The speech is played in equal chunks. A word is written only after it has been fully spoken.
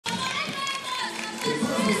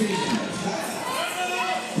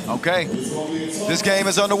Okay, this game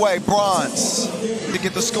is underway. Bronze to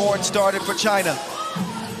get the scoring started for China.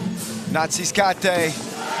 Natsuki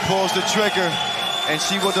pulls the trigger, and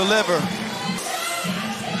she will deliver.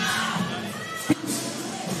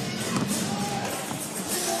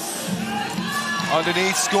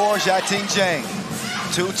 Underneath score, Jiating Zhang.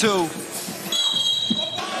 2-2.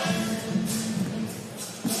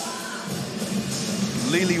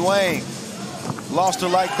 Lili Wang lost her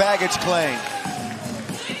like baggage claim.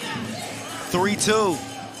 3-2.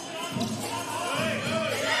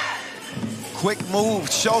 Quick move,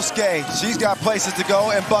 Shosuke. She's got places to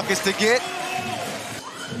go and buckets to get.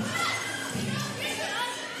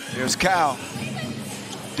 Here's Kao.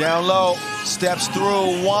 Down low, steps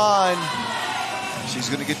through, Wan. She's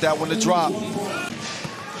gonna get that one to drop.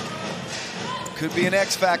 Could be an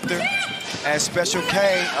X factor as Special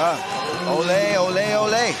K. Ole, ole,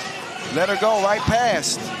 ole. Let her go right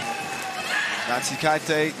past.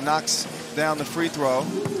 Natsuki knocks down the free throw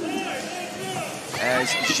as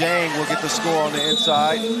Zhang will get the score on the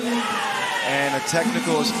inside. And a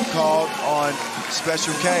technical is called on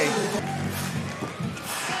Special K.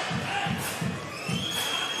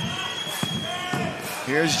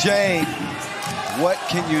 Here's Zhang. What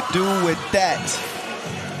can you do with that?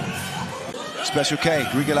 Special K,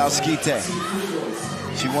 Grigalauskite.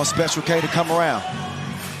 She wants Special K to come around.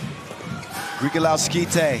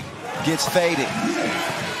 Grigalauskite gets faded.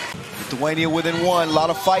 Lithuania within one. A lot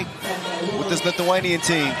of fight with this Lithuanian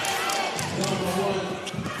team.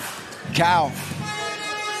 Kao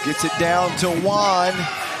gets it down to Wan.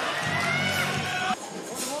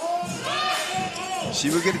 She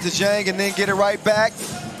will get it to Zhang and then get it right back.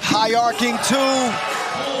 High arcing two.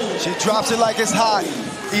 She drops it like it's hot.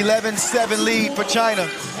 11-7 lead for China.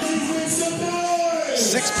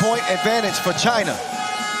 6-point advantage for China.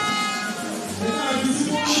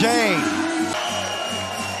 Zhang.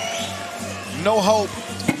 No hope.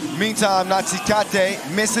 Meantime, Natsuki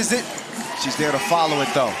misses it. She's there to follow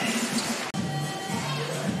it though.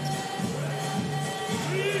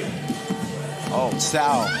 Oh,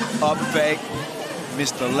 Sao up fake.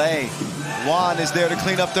 Missed the lay. Wan is there to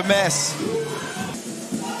clean up the mess.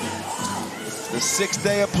 The 6th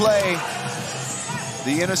day of play.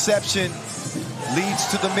 The interception leads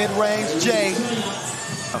to the mid-range J.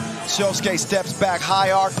 Shosuke steps back,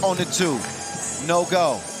 high arc on the 2. No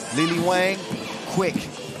go. Lili Wang, quick,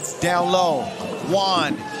 down low.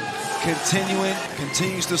 Wan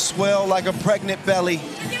continues to swell like a pregnant belly.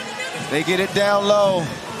 They get it down low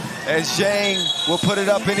as Zhang will put it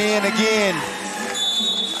up and in again.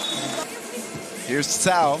 Here's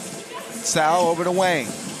Sao. Sao over to Wang.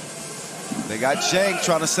 They got Zhang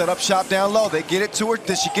trying to set up shop down low. They get it to her.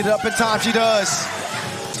 Does she get it up in time? She does.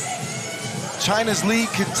 China's lead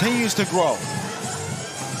continues to grow.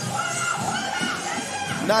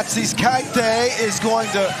 Natsuki is going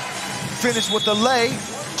to finish with the lay.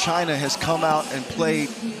 China has come out and played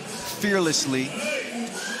fearlessly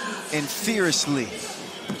and fiercely.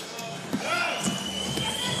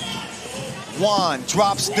 Wan,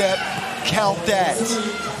 drop step, count that.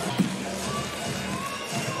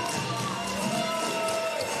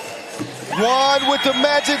 Wan with the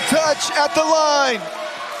magic touch at the line.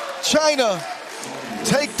 China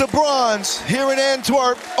take the bronze here in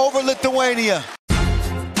Antwerp over Lithuania.